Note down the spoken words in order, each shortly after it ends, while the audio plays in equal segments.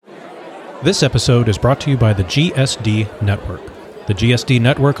This episode is brought to you by the GSD Network. The GSD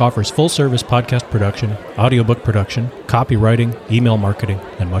Network offers full-service podcast production, audiobook production, copywriting, email marketing,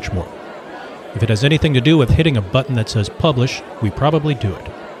 and much more. If it has anything to do with hitting a button that says publish, we probably do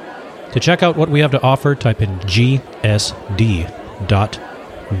it. To check out what we have to offer, type in gsd.network.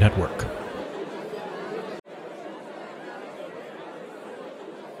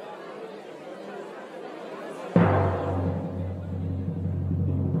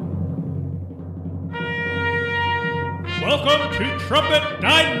 Welcome to Trumpet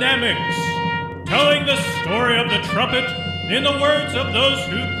Dynamics, telling the story of the trumpet in the words of those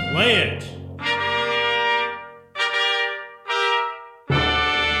who play it.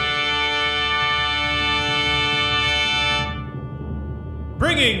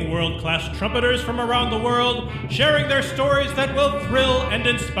 Bringing world-class trumpeters from around the world, sharing their stories that will thrill and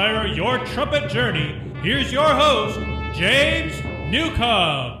inspire your trumpet journey. Here's your host, James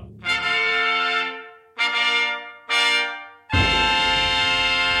Newcomb.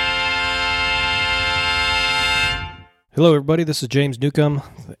 Hello, everybody. This is James Newcomb.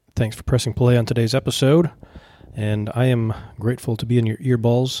 Thanks for pressing play on today's episode, and I am grateful to be in your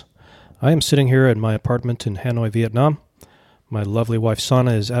earballs. I am sitting here at my apartment in Hanoi, Vietnam. My lovely wife,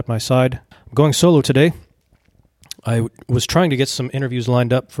 Sana, is at my side. I'm going solo today. I was trying to get some interviews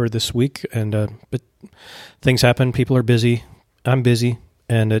lined up for this week, but things happen. People are busy. I'm busy,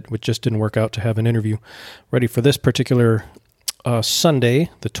 and it just didn't work out to have an interview ready for this particular Sunday,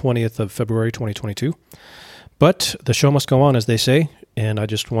 the 20th of February, 2022. But the show must go on, as they say, and I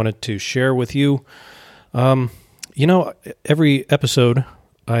just wanted to share with you, every episode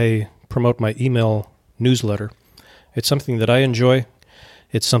I promote my email newsletter. It's something that I enjoy.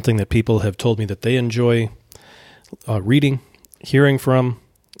 It's something that people have told me that they enjoy reading, hearing from,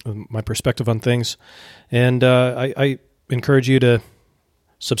 my perspective on things. And I encourage you to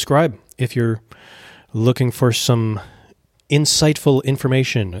subscribe if you're looking for some insightful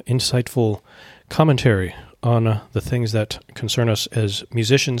information, insightful commentary on the things that concern us as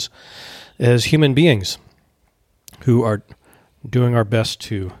musicians, as human beings who are doing our best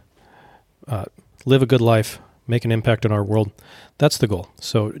to live a good life, make an impact on our world. That's the goal.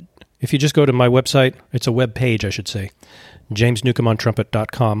 So if you just go to my website, it's a web page, I should say,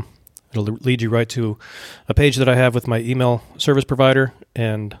 jamesnewcombontrumpet.com. It'll lead you right to a page that I have with my email service provider,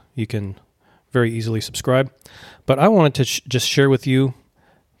 and you can very easily subscribe. But I wanted to just share with you,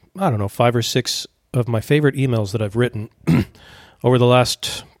 5 or 6 of my favorite emails that I've written over the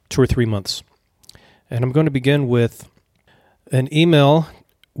last 2 or 3 months. And I'm going to begin with an email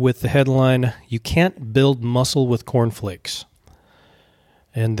with the headline, "You Can't Build Muscle with Cornflakes."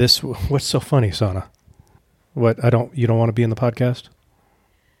 And this, what's so funny, Sana? You don't want to be in the podcast?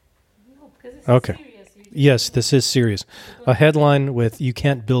 No, because it's okay. Serious. Yes, this is serious. A headline with, "You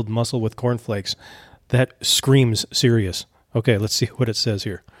Can't Build Muscle with Cornflakes." That screams serious. Okay, let's see what it says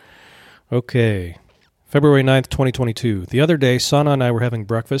here. Okay, February 9th, 2022. The other day, Sana and I were having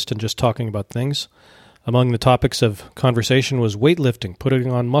breakfast and just talking about things. Among the topics of conversation was weightlifting, putting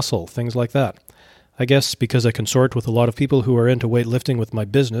on muscle, things like that. I guess because I consort with a lot of people who are into weightlifting with my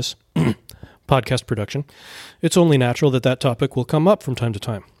business, podcast production, it's only natural that topic will come up from time to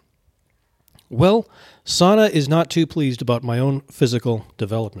time. Well, Sana is not too pleased about my own physical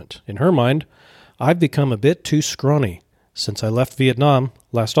development. In her mind, I've become a bit too scrawny since I left Vietnam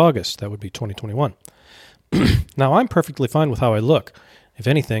last August. That would be 2021. Now, I'm perfectly fine with how I look. If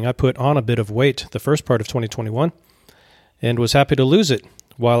anything, I put on a bit of weight the first part of 2021 and was happy to lose it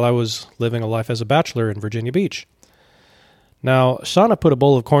while I was living a life as a bachelor in Virginia Beach. Now, Sana put a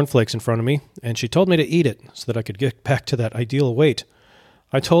bowl of cornflakes in front of me, and she told me to eat it so that I could get back to that ideal weight.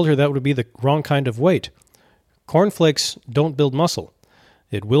 I told her that would be the wrong kind of weight. Cornflakes don't build muscle.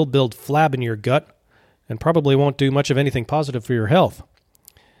 It will build flab in your gut, and probably won't do much of anything positive for your health.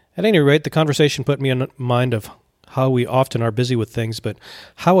 At any rate, the conversation put me in mind of how we often are busy with things, but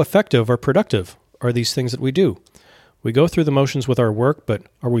how effective or productive are these things that we do? We go through the motions with our work, but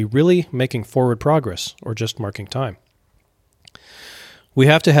are we really making forward progress or just marking time? We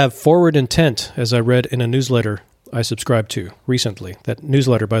have to have forward intent, as I read in a newsletter I subscribed to recently. That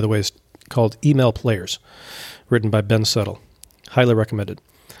newsletter, by the way, is called Email Players, written by Ben Settle. Highly recommended.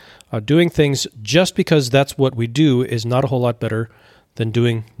 Doing things just because that's what we do is not a whole lot better than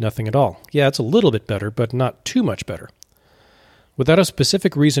doing nothing at all. Yeah, it's a little bit better, but not too much better. Without a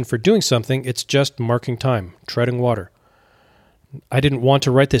specific reason for doing something, it's just marking time, treading water. I didn't want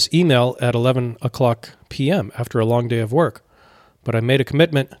to write this email at 11 o'clock p.m. after a long day of work, but I made a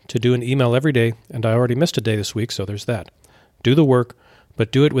commitment to do an email every day, and I already missed a day this week, so there's that. Do the work,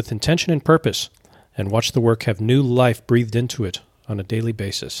 but do it with intention and purpose, and watch the work have new life breathed into it on a daily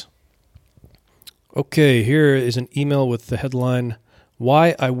basis. Okay, here is an email with the headline,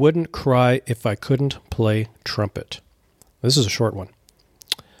 Why I Wouldn't Cry If I Couldn't Play Trumpet. This is a short one.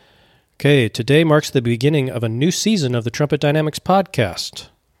 Okay, today marks the beginning of a new season of the Trumpet Dynamics podcast.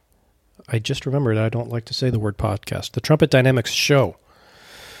 I just remembered I don't like to say the word podcast. The Trumpet Dynamics show.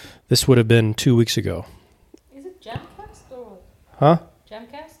 This would have been 2 weeks ago. Is it Jamcast or Huh?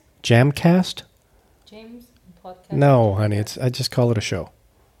 Jamcast? Jamcast? James podcast? No, honey, I just call it a show.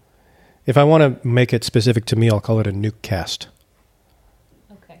 If I want to make it specific to me, I'll call it a nukecast.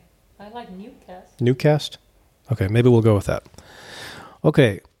 Okay. I like Newcast. Newcast? Okay, maybe we'll go with that.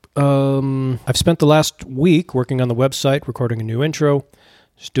 Okay, I've spent the last week working on the website, recording a new intro,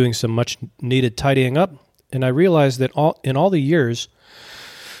 just doing some much-needed tidying up, and I realized that in all the years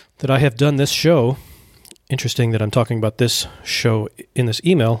that I have done this show, interesting that I'm talking about this show in this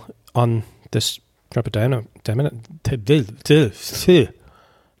email on this Trumpet Dynamics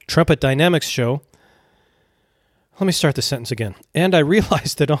show. Let me start the sentence again. And I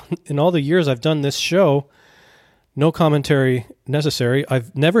realized that in all the years I've done this show, no commentary necessary,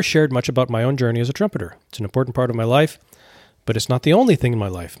 I've never shared much about my own journey as a trumpeter. It's an important part of my life, but it's not the only thing in my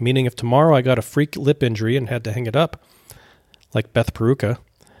life. Meaning if tomorrow I got a freak lip injury and had to hang it up, like Beth Peruka,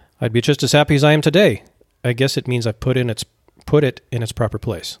 I'd be just as happy as I am today. I guess it means I put it in its proper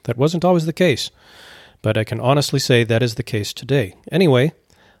place. That wasn't always the case, but I can honestly say that is the case today. Anyway,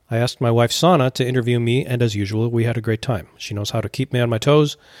 I asked my wife Sana to interview me, and as usual, we had a great time. She knows how to keep me on my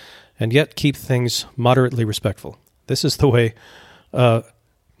toes, and yet keep things moderately respectful. This is the way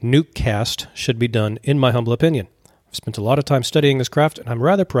Nukecast should be done, in my humble opinion. I've spent a lot of time studying this craft, and I'm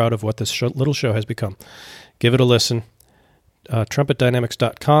rather proud of what this little show has become. Give it a listen.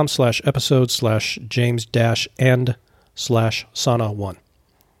 trumpetdynamics.com/episode/James-and/Sana1.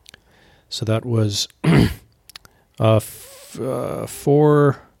 So that was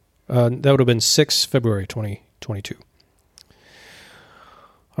that would have been 6 February 2022.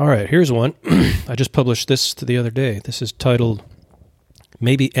 All right, here's one. I just published this the other day. This is titled,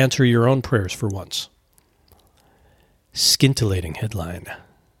 Maybe Answer Your Own Prayers for Once. Scintillating headline.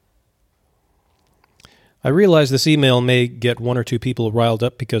 I realize this email may get one or two people riled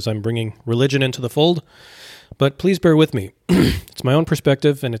up because I'm bringing religion into the fold, but please bear with me. It's my own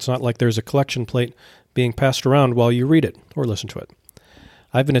perspective, and it's not like there's a collection plate being passed around while you read it or listen to it.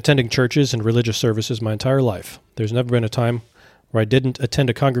 I've been attending churches and religious services my entire life. There's never been a time where I didn't attend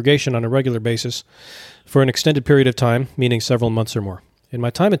a congregation on a regular basis for an extended period of time, meaning several months or more. In my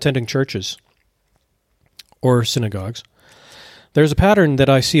time attending churches or synagogues, there's a pattern that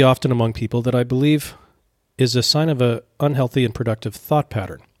I see often among people that I believe is a sign of an unhealthy and productive thought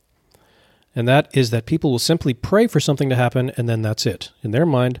pattern. And that is that people will simply pray for something to happen, and then that's it. In their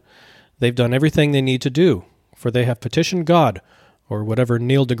mind, they've done everything they need to do, for they have petitioned God, or whatever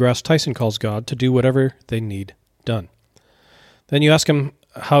Neil deGrasse Tyson calls God, to do whatever they need done. Then you ask them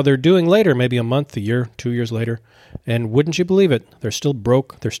how they're doing later, maybe a month, a year, 2 years later, and wouldn't you believe it, they're still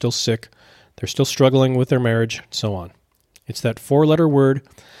broke, they're still sick, they're still struggling with their marriage, and so on. It's that four-letter word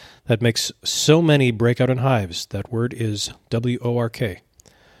that makes so many break out in hives. That word is WORK.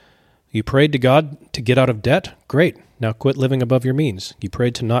 You prayed to God to get out of debt? Great. Now quit living above your means. You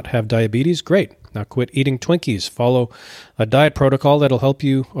prayed to not have diabetes? Great. Now quit eating Twinkies. Follow a diet protocol that'll help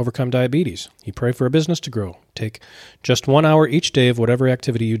you overcome diabetes. You pray for a business to grow. Take just 1 hour each day of whatever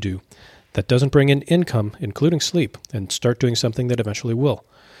activity you do that doesn't bring in income, including sleep, and start doing something that eventually will.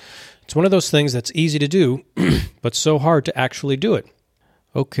 It's one of those things that's easy to do, but so hard to actually do it.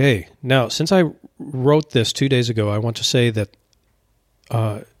 Okay. Now, since I wrote this 2 days ago, I want to say that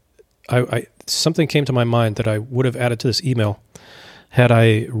something came to my mind that I would have added to this email had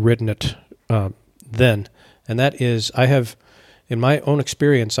I written it then, and that is in my own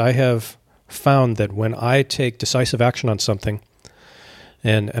experience, I have found that when I take decisive action on something,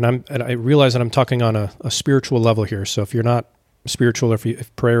 and I realize that I'm talking on a spiritual level here, so if you're not spiritual or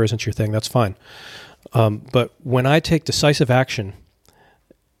if prayer isn't your thing, that's fine. But when I take decisive action,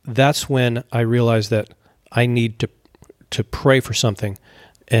 that's when I realize that I need to pray for something,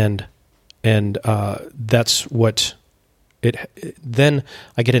 and that's what then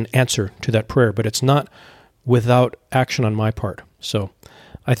I get an answer to that prayer, but it's not without action on my part. So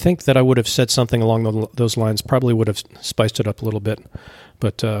I think that I would have said something along those lines, probably would have spiced it up a little bit,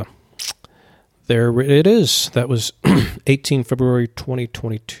 but there it is. That was 18 February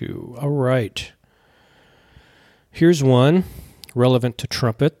 2022. All right. Here's one relevant to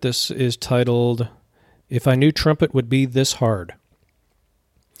trumpet. This is titled, If I Knew Trumpet Would Be This Hard.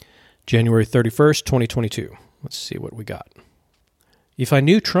 January 31st, 2022. Let's see what we got. If I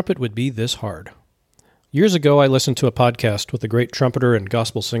knew trumpet would be this hard, Years ago, I listened to a podcast with the great trumpeter and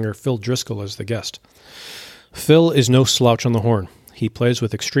gospel singer Phil Driscoll as the guest. Phil is no slouch on the horn. He plays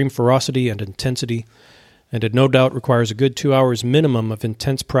with extreme ferocity and intensity, and it no doubt requires a good 2 hours minimum of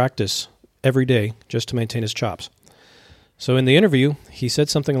intense practice every day just to maintain his chops. So in the interview, he said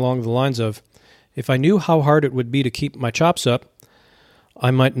something along the lines of, "If I knew how hard it would be to keep my chops up,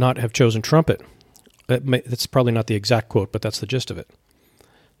 I might not have chosen trumpet." That's probably not the exact quote, but that's the gist of it.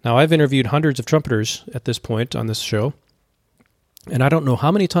 Now, I've interviewed hundreds of trumpeters at this point on this show, and I don't know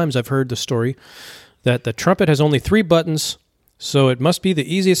how many times I've heard the story that the trumpet has only 3 buttons, so it must be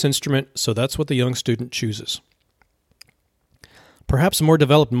the easiest instrument, so that's what the young student chooses. Perhaps a more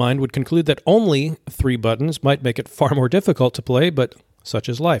developed mind would conclude that only 3 buttons might make it far more difficult to play, but such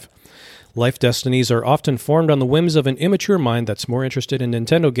is life. Life destinies are often formed on the whims of an immature mind that's more interested in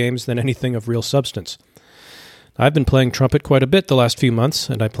Nintendo games than anything of real substance. I've been playing trumpet quite a bit the last few months,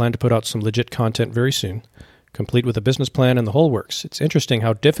 and I plan to put out some legit content very soon, complete with a business plan and the whole works. It's interesting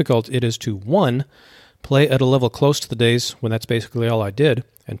how difficult it is to, 1, play at a level close to the days when that's basically all I did,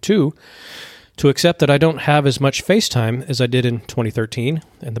 and 2, to accept that I don't have as much face time as I did in 2013,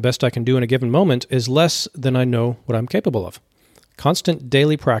 and the best I can do in a given moment is less than I know what I'm capable of. Constant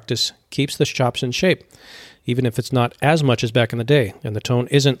daily practice keeps the chops in shape, even if it's not as much as back in the day, and the tone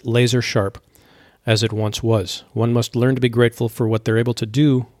isn't laser sharp as it once was. One must learn to be grateful for what they're able to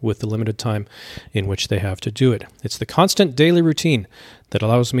do with the limited time in which they have to do it. It's the constant daily routine that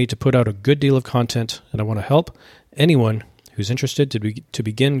allows me to put out a good deal of content, and I want to help anyone who's interested to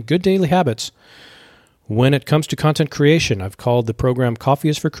begin good daily habits. When it comes to content creation, I've called the program Coffee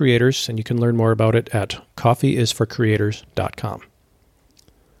is for Creators, and you can learn more about it at coffeeisforcreators.com.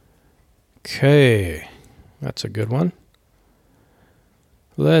 Okay, that's a good one.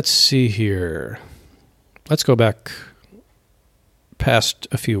 Let's see here. Let's go back past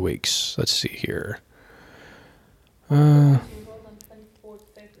a few weeks. Let's see here. 24th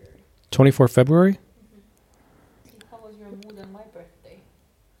February. 24th February? See, how was your mood on my birthday?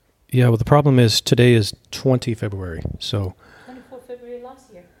 Yeah, well, the problem is today is 20 February, so... 24th February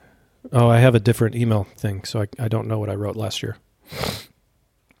last year. Oh, I have a different email thing, so I don't know what I wrote last year.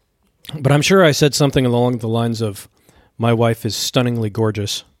 But I'm sure I said something along the lines of, "My wife is stunningly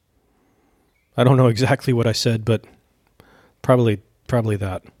gorgeous." I don't know exactly what I said, but probably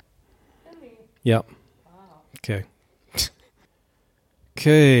that. Really? Yeah. Wow. Okay.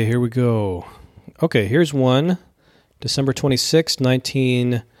 Okay, here we go. Okay, here's one. December 26,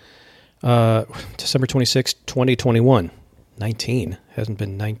 2021. 19. Hasn't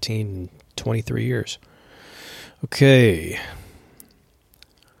been 19 in 23 years. Okay.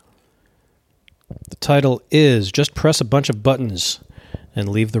 The title is Just Press a Bunch of Buttons and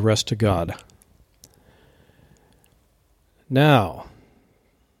Leave the Rest to God. Now,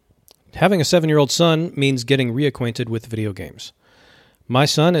 having a 7-year-old son means getting reacquainted with video games. My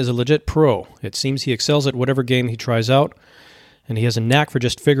son is a legit pro. It seems he excels at whatever game he tries out, and he has a knack for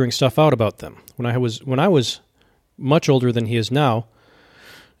just figuring stuff out about them. When I was much older than he is now,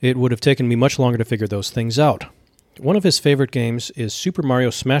 it would have taken me much longer to figure those things out. One of his favorite games is Super Mario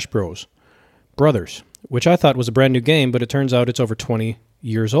Smash Bros. Brothers, which I thought was a brand new game, but it turns out it's over 20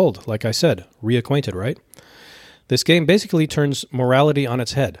 years old. Like I said, reacquainted, right? This game basically turns morality on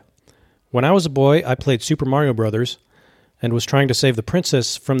its head. When I was a boy, I played Super Mario Brothers and was trying to save the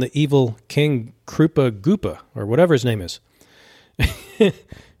princess from the evil King Koopa Goopa, or whatever his name is.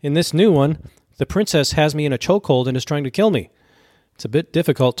 In this new one, the princess has me in a chokehold and is trying to kill me. It's a bit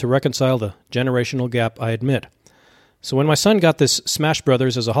difficult to reconcile the generational gap, I admit. So when my son got this Smash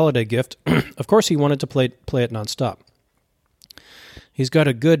Brothers as a holiday gift, of course he wanted to play it nonstop. He's got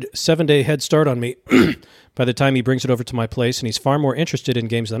a good 7-day head start on me by the time he brings it over to my place, and he's far more interested in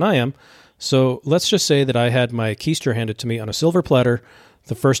games than I am. So let's just say that I had my keister handed to me on a silver platter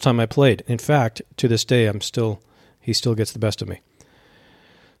the first time I played. In fact, to this day, he still gets the best of me.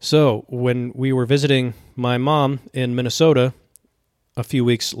 So when we were visiting my mom in Minnesota a few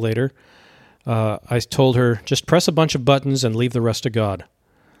weeks later, I told her, just press a bunch of buttons and leave the rest to God.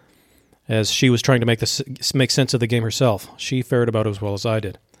 As she was trying to make sense of the game herself. She fared about as well as I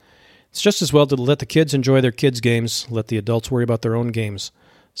did. It's just as well to let the kids enjoy their kids' games, let the adults worry about their own games,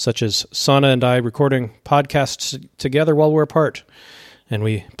 such as Sana and I recording podcasts together while we're apart. And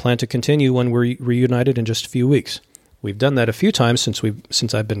we plan to continue when we're reunited in just a few weeks. We've done that a few times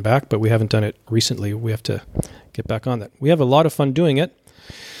since I've been back, but we haven't done it recently. We have to get back on that. We have a lot of fun doing it.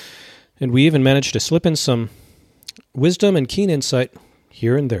 And we even managed to slip in some wisdom and keen insight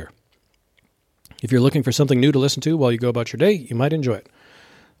here and there. If you're looking for something new to listen to while you go about your day, you might enjoy it.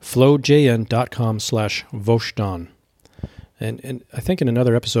 flowjn.com/Voshdan. And I think in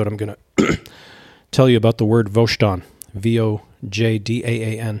another episode I'm going to tell you about the word Vojdan,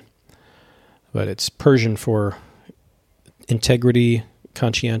 Vojdan. But it's Persian for integrity,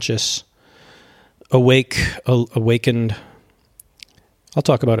 conscientious, awakened. I'll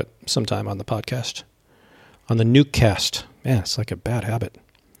talk about it sometime on the podcast. On the Nukecast. Man, it's like a bad habit.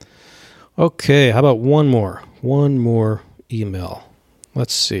 Okay, how about one more? One more email.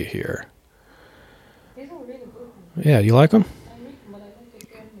 Let's see here. These are really good. Yeah, you like them? I read them, but I don't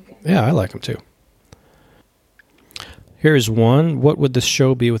take them again. Yeah, I like them too. Here's one. What would the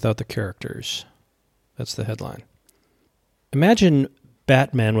show be without the characters? That's the headline. Imagine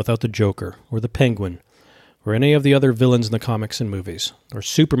Batman without the Joker, or the Penguin, or any of the other villains in the comics and movies, or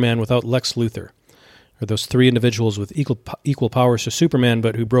Superman without Lex Luthor, or those three individuals with equal powers to Superman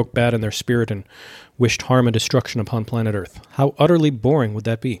but who broke bad in their spirit and wished harm and destruction upon planet Earth. How utterly boring would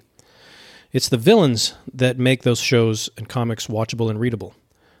that be? It's the villains that make those shows and comics watchable and readable.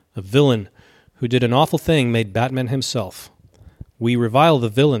 A villain who did an awful thing made Batman himself. We revile the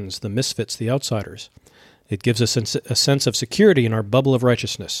villains, the misfits, the outsiders. It gives us a sense of security in our bubble of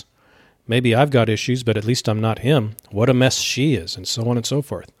righteousness. Maybe I've got issues, but at least I'm not him. What a mess she is, and so on and so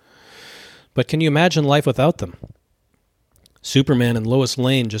forth. But can you imagine life without them? Superman and Lois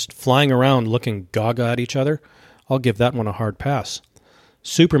Lane just flying around looking gaga at each other? I'll give that one a hard pass.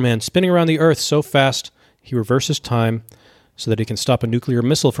 Superman spinning around the Earth so fast he reverses time so that he can stop a nuclear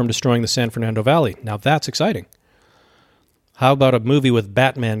missile from destroying the San Fernando Valley. Now that's exciting. How about a movie with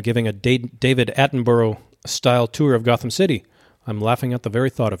Batman giving a David Attenborough-style tour of Gotham City? I'm laughing at the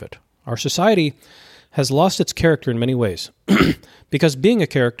very thought of it. Our society has lost its character in many ways, because being a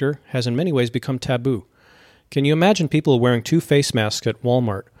character has in many ways become taboo. Can you imagine people wearing 2 face masks at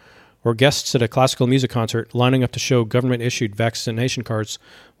Walmart, or guests at a classical music concert lining up to show government-issued vaccination cards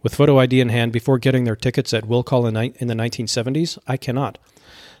with photo ID in hand before getting their tickets at Will Call in the 1970s? I cannot.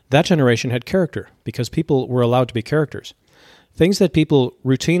 That generation had character, because people were allowed to be characters. Things that people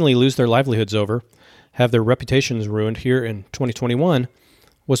routinely lose their livelihoods over, have their reputations ruined here in 2021,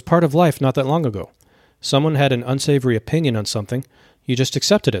 was part of life not that long ago. Someone had an unsavory opinion on something, you just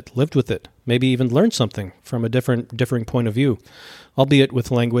accepted it, lived with it, maybe even learned something from a differing point of view, albeit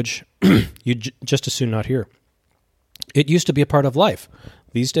with language you'd just as soon not hear. It used to be a part of life.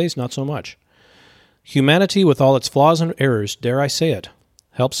 These days, not so much. Humanity, with all its flaws and errors, dare I say it,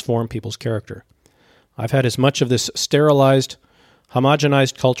 helps form people's character. I've had as much of this sterilized,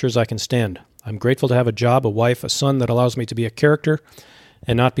 homogenized culture as I can stand. I'm grateful to have a job, a wife, a son that allows me to be a character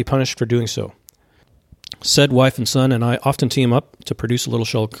and not be punished for doing so. Said wife and son and I often team up to produce a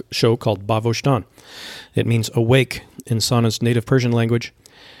little show called Vojdan. It means awake in Sana's native Persian language,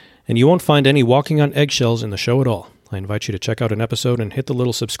 and you won't find any walking on eggshells in the show at all. I invite you to check out an episode and hit the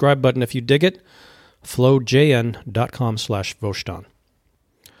little subscribe button if you dig it. flowjn.com/Vojdan.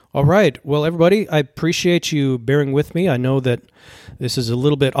 All right. Well, everybody, I appreciate you bearing with me. I know that this is a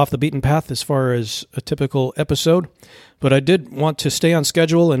little bit off the beaten path as far as a typical episode, but I did want to stay on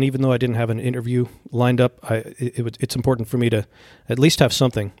schedule, and even though I didn't have an interview lined up, it's important for me to at least have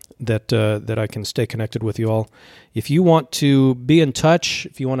something that I can stay connected with you all. If you want to be in touch,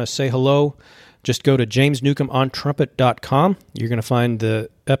 if you want to say hello, just go to jamesnewcombontrumpet.com. You're going to find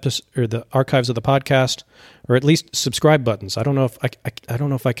the episode or the archives of the podcast, or at least subscribe buttons. I don't know if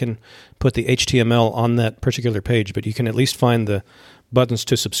I can put the HTML on that particular page, but you can at least find the buttons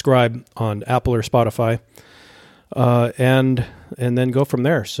to subscribe on Apple or Spotify, and then go from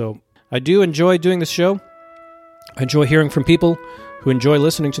there. So I do enjoy doing this show. I enjoy hearing from people who enjoy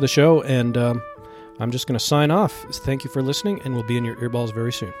listening to the show, and I'm just going to sign off. Thank you for listening, and we'll be in your earballs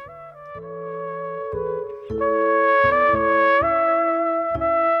very soon.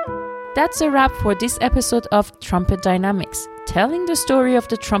 That's a wrap for this episode of Trumpet Dynamics, telling the story of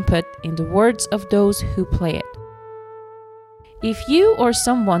the trumpet in the words of those who play it. If you or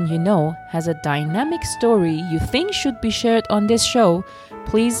someone you know has a dynamic story you think should be shared on this show,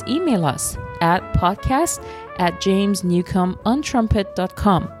 please email us at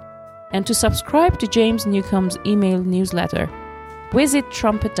podcast@jamesnewcombontrumpet.com. And to subscribe to James Newcomb's email newsletter, visit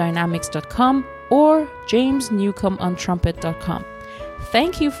trumpetdynamics.com or jamesnewcombonTrumpet.com.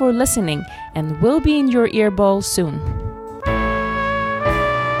 Thank you for listening, and we'll be in your earball soon.